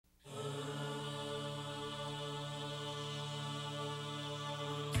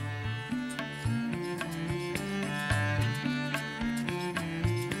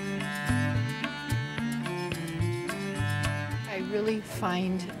really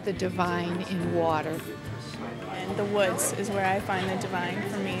find the divine in water. And the woods is where I find the divine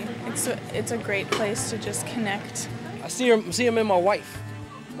for me. It's a great place to just connect. I see him in my wife.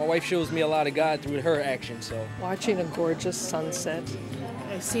 My wife shows me a lot of God through her actions. So watching a gorgeous sunset.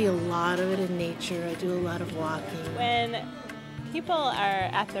 I see a lot of it in nature. I do a lot of walking. When people are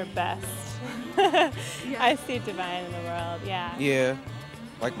at their best, I see divine in the world, yeah. Yeah,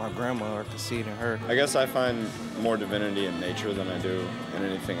 like my grandma, I can see it in her. I guess I find more divinity in nature than I do in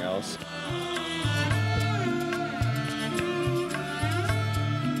anything else.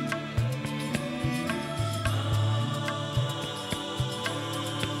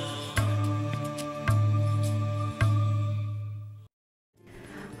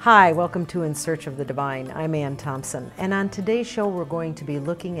 Hi, welcome to In Search of the Divine. I'm Ann Thompson, and on today's show we're going to be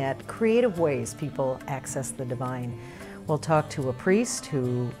looking at creative ways people access the divine. We'll talk to a priest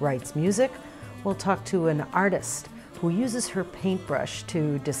who writes music. We'll talk to an artist who uses her paintbrush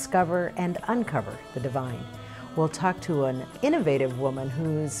to discover and uncover the divine. We'll talk to an innovative woman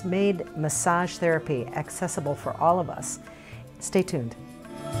who's made massage therapy accessible for all of us. Stay tuned.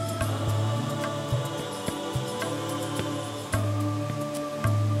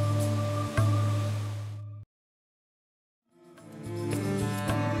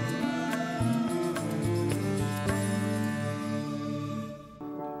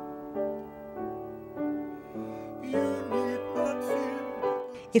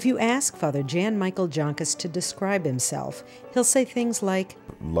 If you ask Father Jan Michael Joncas to describe himself, he'll say things like,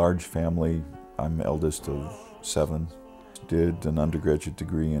 large family, I'm eldest of 7, did an undergraduate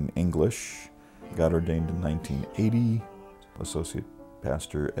degree in English, got ordained in 1980, associate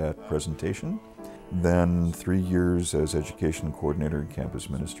pastor at Presentation, then 3 years as education coordinator and campus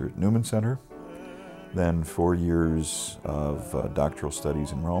minister at Newman Center, then 4 years of doctoral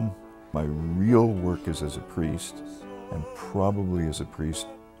studies in Rome. My real work is as a priest, and probably as a priest,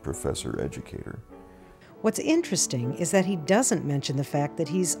 professor, educator. What's interesting is that he doesn't mention the fact that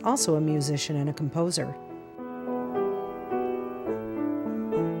he's also a musician and a composer.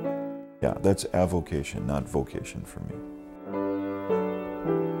 Yeah, that's avocation, not vocation for me.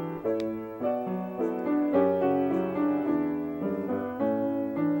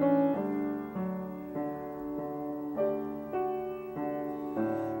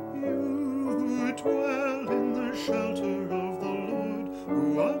 You dwell in the shelter of the Lord,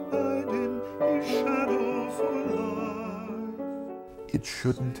 who abide in his shadow for life. It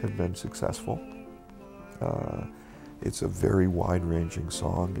shouldn't have been successful. It's a very wide-ranging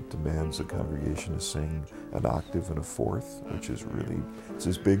song. It demands a congregation to sing an octave and a fourth, which is really, it's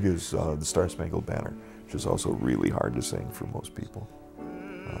as big as the Star-Spangled Banner, which is also really hard to sing for most people.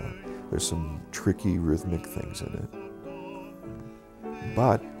 There's some tricky rhythmic things in it,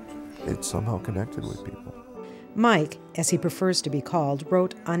 but it's somehow connected with people. Mike, as he prefers to be called,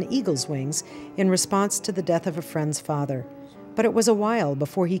 wrote On Eagle's Wings in response to the death of a friend's father. But it was a while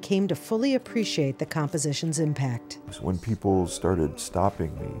before he came to fully appreciate the composition's impact. When people started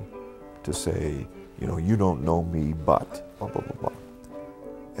stopping me to say, you know, you don't know me, but blah, blah, blah, blah.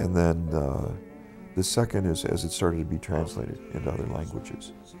 And then the second is as it started to be translated into other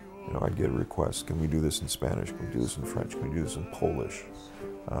languages. You know, I'd get a request, can we do this in Spanish? Can we do this in French? Can we do this in Polish?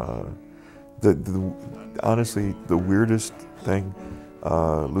 Honestly, the weirdest thing,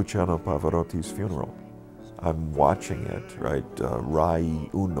 Luciano Pavarotti's funeral. I'm watching it, right? Rai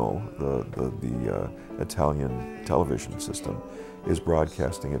Uno, the Italian television system, is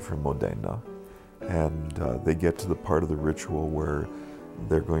broadcasting it from Modena. And they get to the part of the ritual where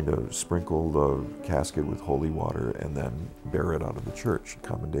they're going to sprinkle the casket with holy water and then bear it out of the church,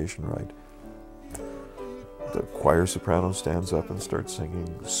 commendation rite. The choir soprano stands up and starts singing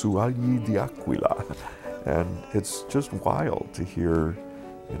Suagli di Aquila. And it's just wild to hear,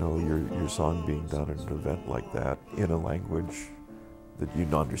 you know, your song being done at an event like that in a language that you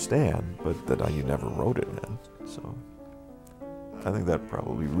understand, but that you never wrote it in. So I think that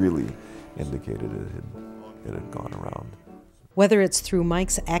probably really indicated it had gone around. Whether it's through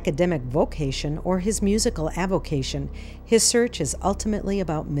Mike's academic vocation or his musical avocation, his search is ultimately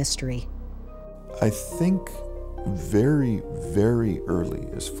about mystery. I think very, very early,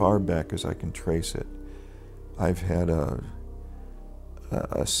 as far back as I can trace it, I've had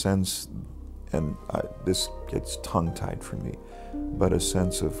a sense, and this gets tongue-tied for me, but a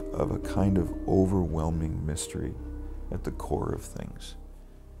sense of a kind of overwhelming mystery at the core of things.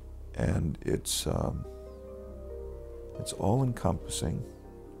 And it's all-encompassing,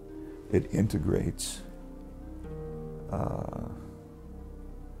 it integrates, but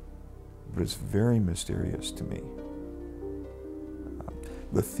it's very mysterious to me.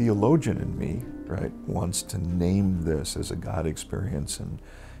 The theologian in me, right, wants to name this as a God experience and,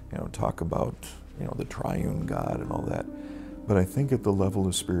 talk about, the triune God and all that. But I think at the level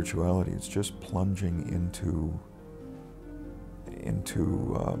of spirituality, it's just plunging into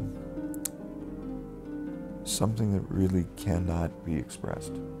something that really cannot be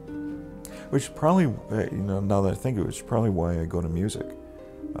expressed. Which probably, now that I think of it, it's probably why I go to music.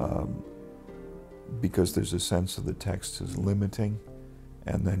 Because there's a sense of the text is limiting,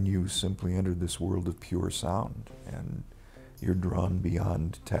 and then you simply enter this world of pure sound, and you're drawn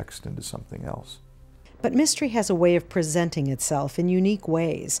beyond text into something else. But mystery has a way of presenting itself in unique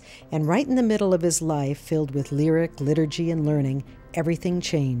ways, and right in the middle of his life, filled with lyric, liturgy, and learning, everything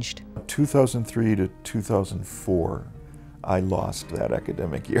changed. 2003 to 2004, I lost that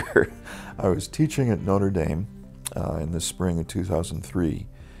academic year. I was teaching at Notre Dame in the spring of 2003,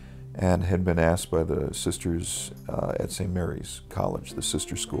 and had been asked by the sisters at St. Mary's College, the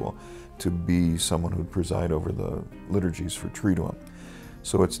sister school, to be someone who'd preside over the liturgies for Triduum.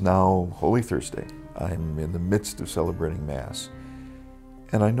 So it's now Holy Thursday. I'm in the midst of celebrating Mass,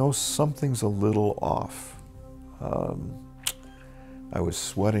 and I know something's a little off. I was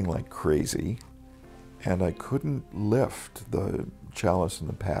sweating like crazy, and I couldn't lift the chalice and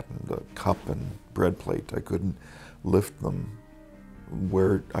the paten, the cup and bread plate. I couldn't lift them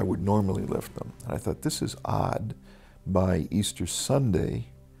where I would normally lift them. And I thought, this is odd. By Easter Sunday,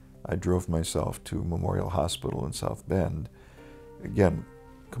 I drove myself to Memorial Hospital in South Bend. Again,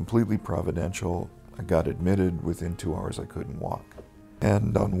 completely providential. I got admitted. Within 2 hours, I couldn't walk.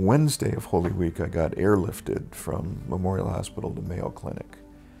 And on Wednesday of Holy Week, I got airlifted from Memorial Hospital to Mayo Clinic.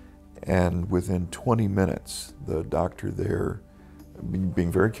 And within 20 minutes, the doctor there,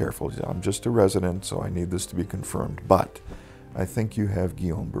 being very careful, he said, I'm just a resident, so I need this to be confirmed, but I think you have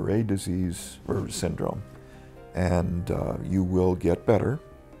Guillain-Barré disease or syndrome, and you will get better,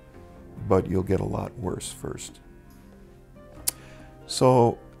 but you'll get a lot worse first.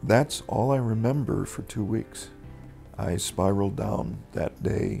 So that's all I remember for 2 weeks. I spiraled down that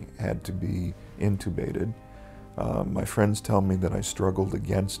day, had to be intubated. My friends tell me that I struggled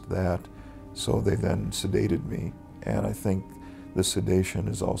against that, so they then sedated me, and I think the sedation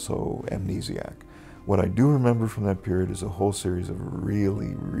is also amnesiac. What I do remember from that period is a whole series of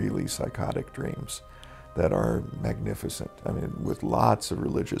really, really psychotic dreams that are magnificent. I mean, with lots of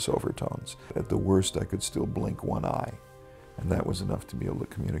religious overtones. At the worst, I could still blink one eye, and that was enough to be able to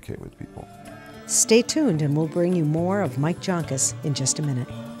communicate with people. Stay tuned, and we'll bring you more of Mike Joncas in just a minute.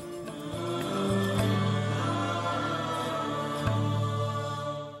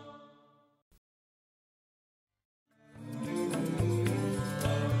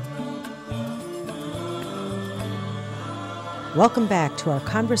 Welcome back to our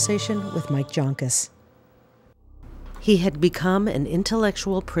conversation with Mike Joncas. He had become an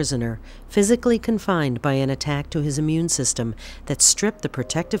intellectual prisoner, physically confined by an attack to his immune system that stripped the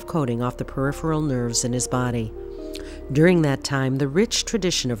protective coating off the peripheral nerves in his body. During that time, the rich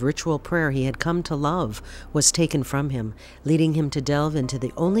tradition of ritual prayer he had come to love was taken from him, leading him to delve into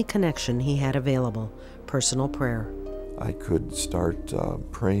the only connection he had available, personal prayer. I could start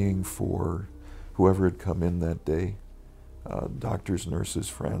praying for whoever had come in that day, doctors, nurses,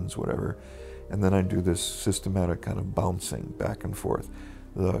 friends, whatever. And then I do this systematic kind of bouncing back and forth.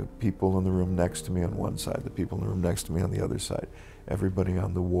 The people in the room next to me on one side, the people in the room next to me on the other side, everybody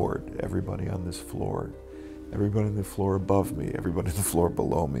on the ward, everybody on this floor, everybody on the floor above me, everybody on the floor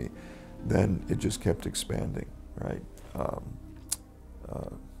below me. Then it just kept expanding, right?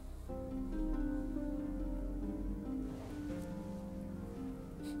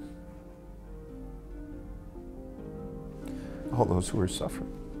 All those who are suffering.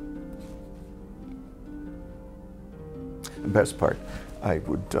 The best part, I'd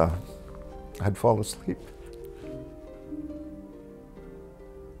fall asleep.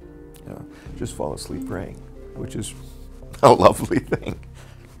 Just fall asleep praying, which is a lovely thing.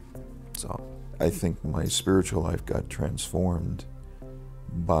 So I think my spiritual life got transformed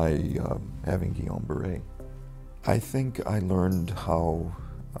by having Guillain-Barré. I think I learned how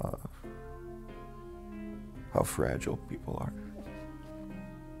fragile people are.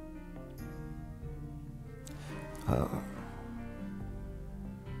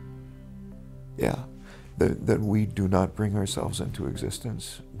 Yeah, that we do not bring ourselves into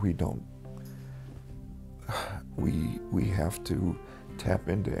existence. We don't. We have to tap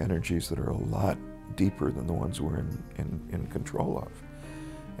into energies that are a lot deeper than the ones we're in control of,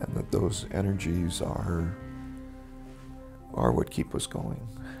 and that those energies are what keep us going.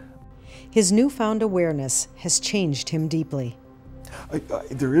 His newfound awareness has changed him deeply.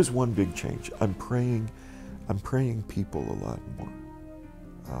 There is one big change. I'm praying people a lot more.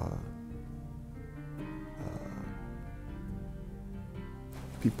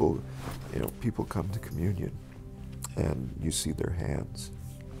 people, people come to communion and you see their hands.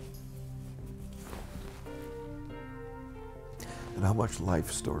 And how much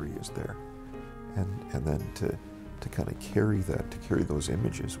life story is there? And then to kind of carry that, to carry those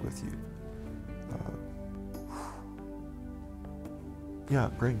images with you. Yeah,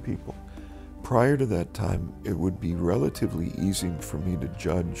 bring people. Prior to that time, it would be relatively easy for me to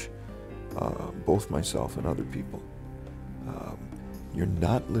judge both myself and other people. You're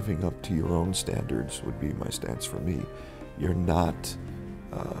not living up to your own standards would be my stance for me. You're not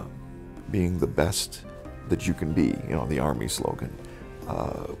being the best that you can be, the Army slogan,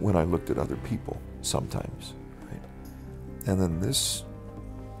 when I looked at other people sometimes, right? And then this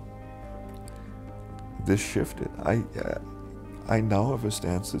shifted. I now have a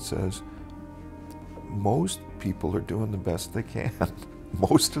stance that says most people are doing the best they can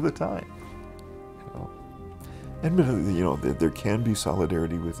most of the time. Admittedly, there can be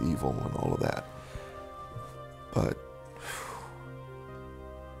solidarity with evil and all of that, but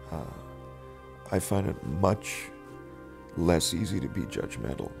I find it much less easy to be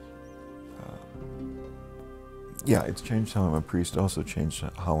judgmental. Yeah, it's changed how I'm a priest. Also changed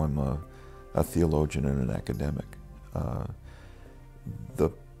how I'm a theologian and an academic.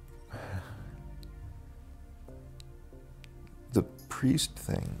 The priest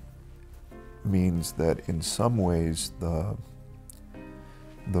thing means that in some ways the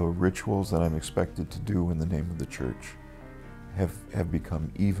rituals that I'm expected to do in the name of the church have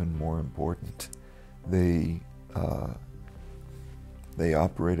become even more important. They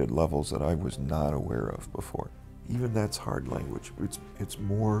operate at levels that I was not aware of before. Even that's hard language. It's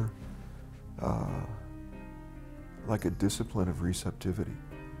more like a discipline of receptivity,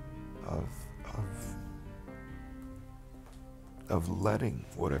 of letting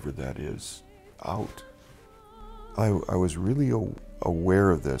whatever that is out. I was really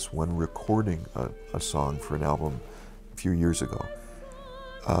aware of this when recording a song for an album a few years ago.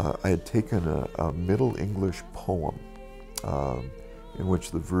 I had taken a Middle English poem in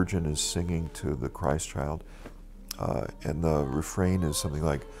which the Virgin is singing to the Christ child, and the refrain is something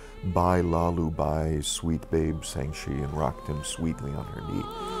like, "Bye, lullaby, sweet babe," sang she, and rocked him sweetly on her knee.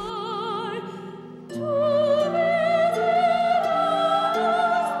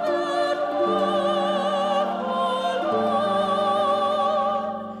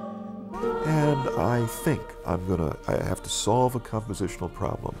 And I think I have to solve a compositional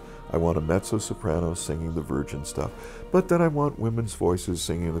problem. I want a mezzo-soprano singing the Virgin stuff, but then I want women's voices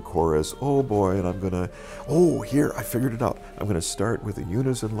singing the chorus. Oh boy, and here, I figured it out. I'm gonna start with a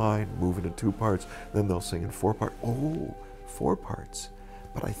unison line, move into 2 parts, then they'll sing in 4 parts. Oh, 4 parts.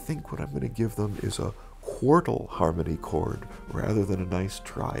 But I think what I'm gonna give them is a quartal harmony chord rather than a nice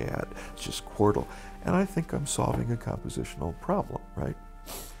triad. It's just quartal. And I think I'm solving a compositional problem, right?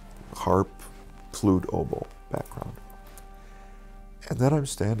 Harp, flute, oboe background. And then I'm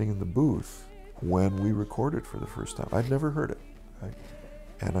standing in the booth when we recorded for the first time. I'd never heard it, right?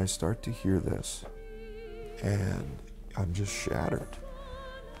 And I start to hear this, and I'm just shattered.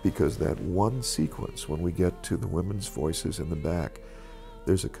 Because that one sequence, when we get to the women's voices in the back,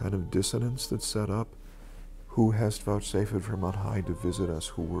 there's a kind of dissonance that's set up. Who hast vouchsafed from on high to visit us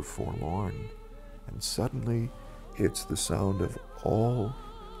who were forlorn? And suddenly, it's the sound of all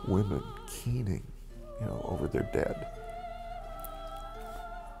women keening, over their dead.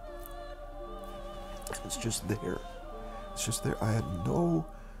 It's just there. It's just there. I had no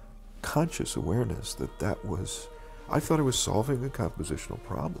conscious awareness that was, I thought I was solving a compositional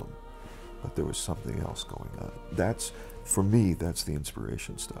problem, but there was something else going on. That's, for me, that's the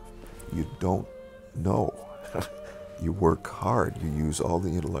inspiration stuff. You don't know. You work hard. You use all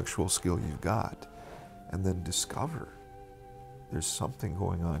the intellectual skill you've got, and then discover there's something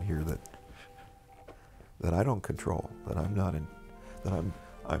going on here that I don't control, that I'm not in, that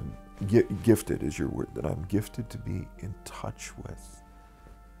I'm gifted is your word, that I'm gifted to be in touch with,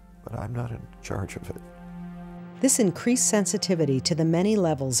 but I'm not in charge of it. This increased sensitivity to the many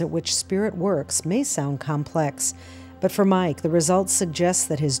levels at which spirit works may sound complex, but for Mike, the results suggest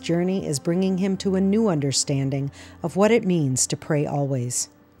that his journey is bringing him to a new understanding of what it means to pray always.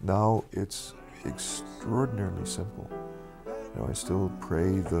 Now it's extraordinarily simple. I still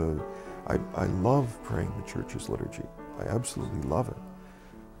pray I love praying the Church's liturgy. I absolutely love it.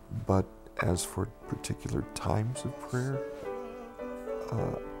 But as for particular times of prayer,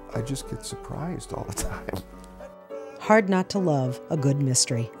 I just get surprised all the time. Hard not to love a good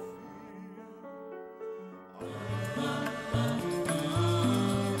mystery.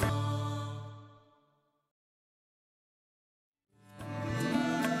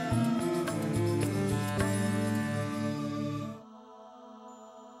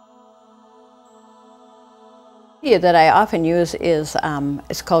 Yeah, that I often use is,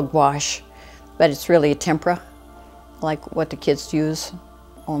 it's called gouache, but it's really a tempera, like what the kids use,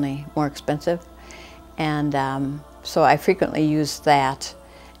 only more expensive. And so I frequently use that,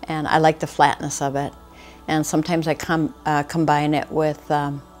 and I like the flatness of it. And sometimes I combine it with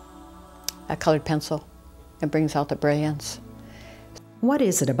a colored pencil. It brings out the brilliance. What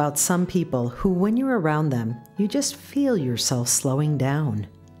is it about some people who, when you're around them, you just feel yourself slowing down?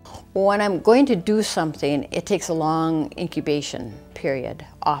 When I'm going to do something, it takes a long incubation period,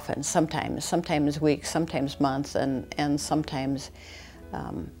 often, sometimes weeks, sometimes months, and sometimes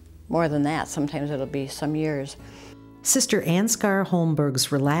more than that. Sometimes it'll be some years. Sister Ansgar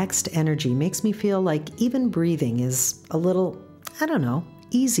Holmberg's relaxed energy makes me feel like even breathing is a little, I don't know,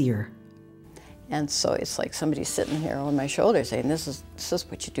 easier. And so it's like somebody's sitting here on my shoulder saying, this is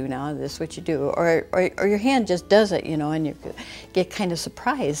what you do now, this is what you do. Or your hand just does it, you know, and you get kind of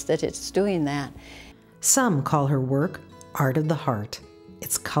surprised that it's doing that. Some call her work art of the heart.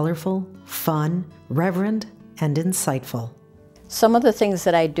 It's colorful, fun, reverent, and insightful. Some of the things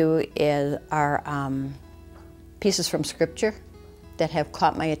that I do are pieces from scripture that have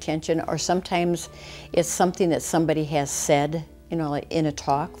caught my attention, or sometimes it's something that somebody has said, you know, like in a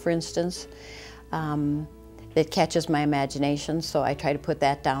talk, for instance. That catches my imagination, so I try to put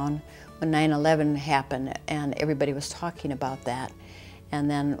that down. When 9/11 happened and everybody was talking about that,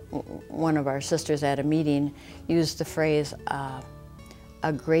 and then one of our sisters at a meeting used the phrase,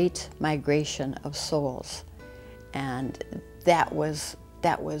 a great migration of souls. And that was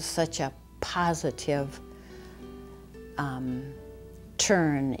such a positive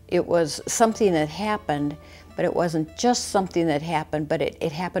turn. It was something that happened, but it wasn't just something that happened, but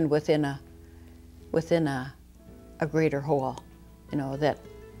it happened within a greater whole, you know, that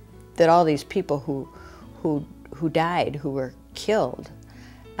all these people who died, who were killed,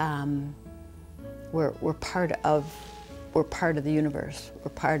 were part of the universe,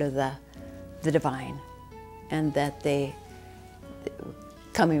 were part of the divine, and that they,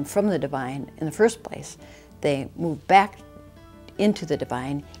 coming from the divine in the first place, they moved back into the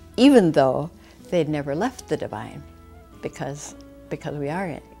divine, even though they'd never left the divine, because we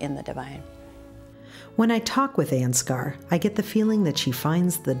are in the divine. When I talk with Ansgar, I get the feeling that she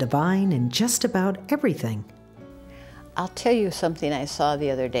finds the divine in just about everything. I'll tell you something I saw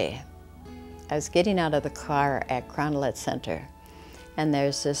the other day. I was getting out of the car at Crondelet Center, and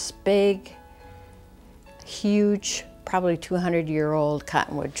there's this big, huge, probably 200-year-old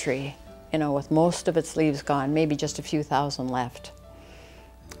cottonwood tree, you know, with most of its leaves gone, maybe just a few thousand left.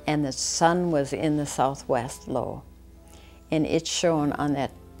 And the sun was in the southwest low, and it shone on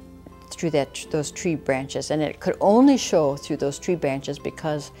that, through those tree branches, and it could only show through those tree branches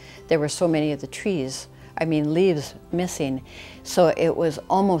because there were so many of the trees, leaves missing. So it was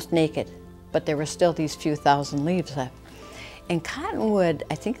almost naked, but there were still these few thousand leaves left. And cottonwood,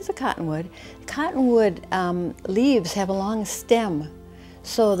 I think it's a cottonwood leaves have a long stem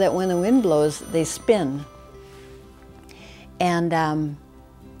so that when the wind blows, they spin. And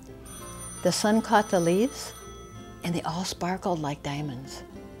the sun caught the leaves, and they all sparkled like diamonds.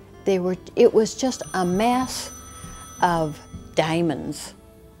 It was just a mass of diamonds,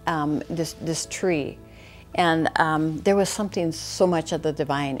 this tree. And there was something so much of the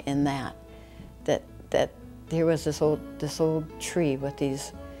divine in that there was this old tree with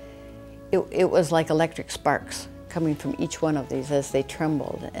these, it was like electric sparks coming from each one of these as they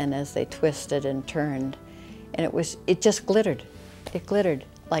trembled and as they twisted and turned. And it just glittered. It glittered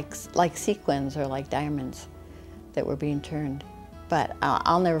like sequins or like diamonds that were being turned. But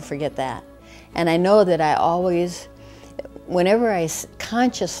I'll never forget that. And I know that I always, whenever I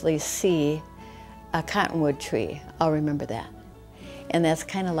consciously see a cottonwood tree, I'll remember that. And that's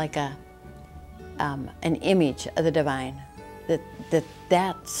kind of like an image of the divine,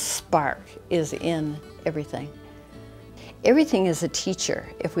 that spark is in everything. Everything is a teacher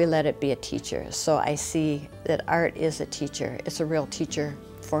if we let it be a teacher. So I see that art is a teacher. It's a real teacher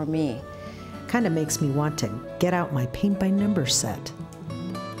for me. Kind of makes me want to get out my paint by number set.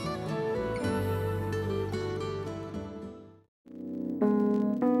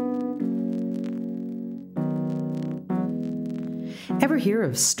 Ever hear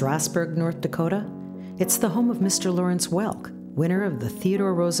of Strasburg, North Dakota? It's the home of Mr. Lawrence Welk, winner of the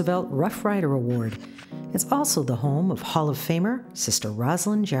Theodore Roosevelt Rough Rider Award. It's also the home of Hall of Famer Sister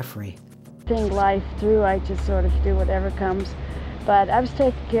Rosalind Gefre. Think life through, I just sort of do whatever comes. But I was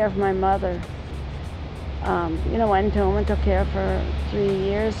taking care of my mother. Went home and took care of her 3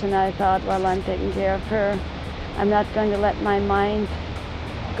 years, and I thought, well, I'm taking care of her. I'm not going to let my mind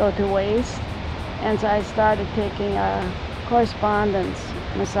go to waste. And so I started taking a correspondence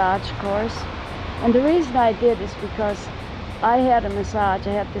massage course. And the reason I did is because I had a massage.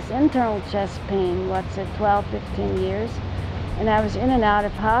 I had this internal chest pain, 12, 15 years, and I was in and out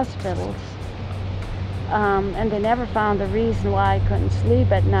of hospitals. And they never found the reason why I couldn't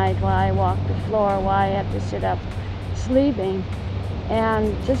sleep at night, why I walked the floor, why I had to sit up sleeping.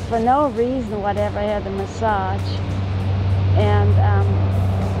 And just for no reason whatever, I had the massage. And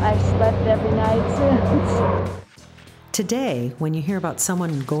I've slept every night since. Today, when you hear about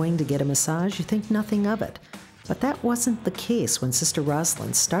someone going to get a massage, you think nothing of it. But that wasn't the case when Sister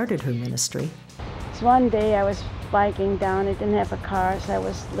Rosalind started her ministry. So one day I was biking down. I didn't have a car, so I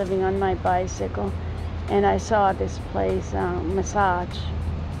was living on my bicycle. And I saw this place, massage,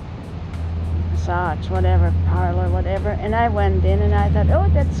 whatever, parlor, whatever. And I went in and I thought, oh,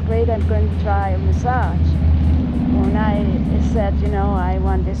 that's great, I'm going to try a massage. When I said, you know, I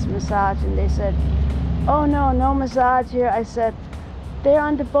want this massage, and they said, oh, no, no massage here. I said, there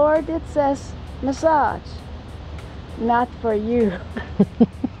on the board it says massage, not for you.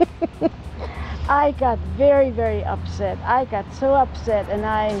 I got very, very upset. I got so upset, and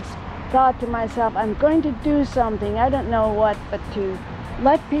I thought to myself, I'm going to do something, I don't know what, but to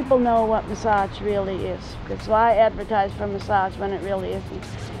let people know what massage really is. Because why advertise for massage when it really isn't?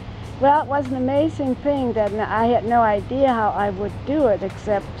 Well, it was an amazing thing that I had no idea how I would do it,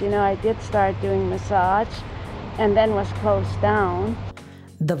 except, you know, I did start doing massage and then was closed down.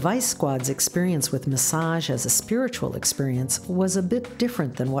 The Vice Squad's experience with massage as a spiritual experience was a bit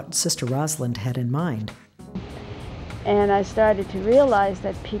different than what Sister Rosalind had in mind. And I started to realize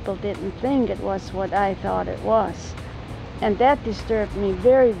that people didn't think it was what I thought it was. And that disturbed me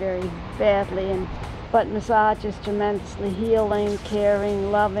very, very badly. But massage is tremendously healing,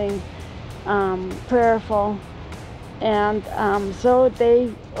 caring, loving, prayerful. And so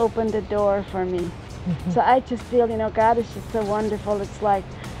they opened the door for me. Mm-hmm. So I just feel, you know, God is just so wonderful. It's like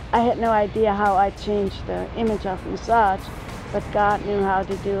I had no idea how I changed the image of massage, but God knew how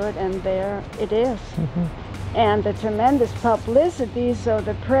to do it, and there it is. Mm-hmm. And the tremendous publicity, so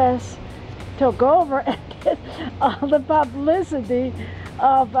the press took over and did all the publicity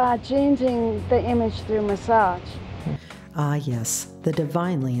of changing the image through massage. Ah, yes, the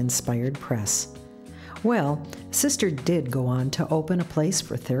divinely inspired press. Well, Sister did go on to open a place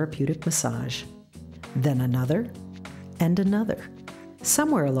for therapeutic massage. Then another, and another.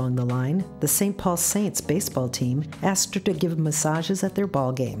 Somewhere along the line, the St. Paul Saints baseball team asked her to give massages at their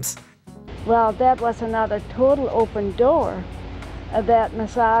ball games. Well, that was another total open door. That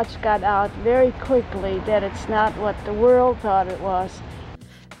massage got out very quickly, that it's not what the world thought it was.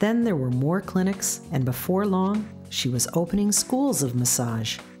 Then there were more clinics, and before long, she was opening schools of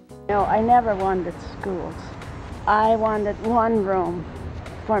massage. No, I never wanted schools. I wanted one room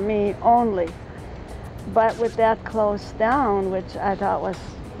for me only. But with that closed down, which I thought was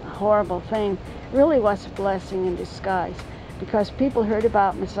a horrible thing, really was a blessing in disguise. Because people heard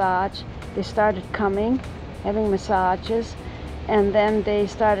about massage, they started coming, having massages, and then they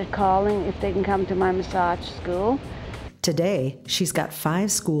started calling if they can come to my massage school. Today, she's got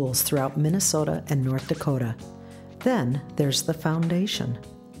 5 schools throughout Minnesota and North Dakota. Then there's the foundation.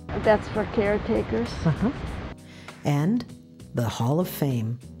 That's for caretakers. Uh-huh. And the Hall of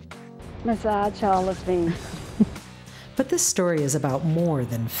Fame. Massage Hall of Fame. But this story is about more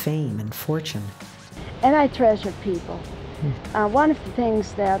than fame and fortune. And I treasure people. One of the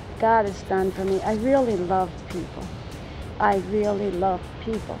things that God has done for me, I really love people. I really love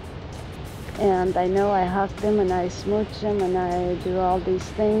people. And I know I hug them and I smooch them and I do all these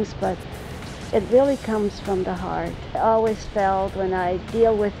things, but it really comes from the heart. I always felt when I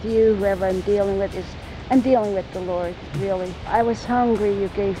deal with you, whoever I'm dealing with, I'm dealing with the Lord, really. I was hungry, you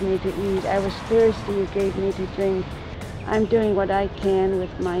gave me to eat. I was thirsty, you gave me to drink. I'm doing what I can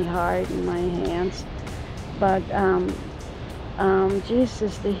with my heart and my hands. But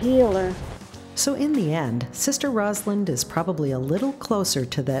Jesus, the healer. So in the end, Sister Rosalind is probably a little closer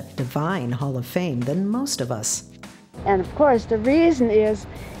to that divine Hall of Fame than most of us. And of course, the reason is,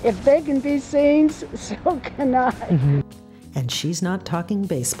 if they can be saints, so can I. Mm-hmm. And she's not talking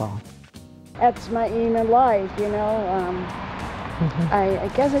baseball. That's my aim in life, you know. I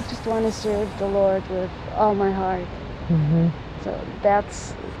guess I just want to serve the Lord with all my heart. Mm-hmm. So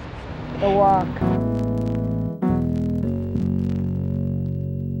that's the walk.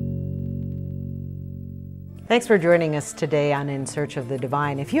 Thanks for joining us today on In Search of the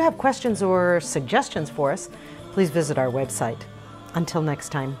Divine. If you have questions or suggestions for us, please visit our website. Until next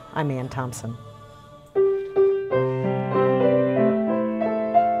time, I'm Ann Thompson.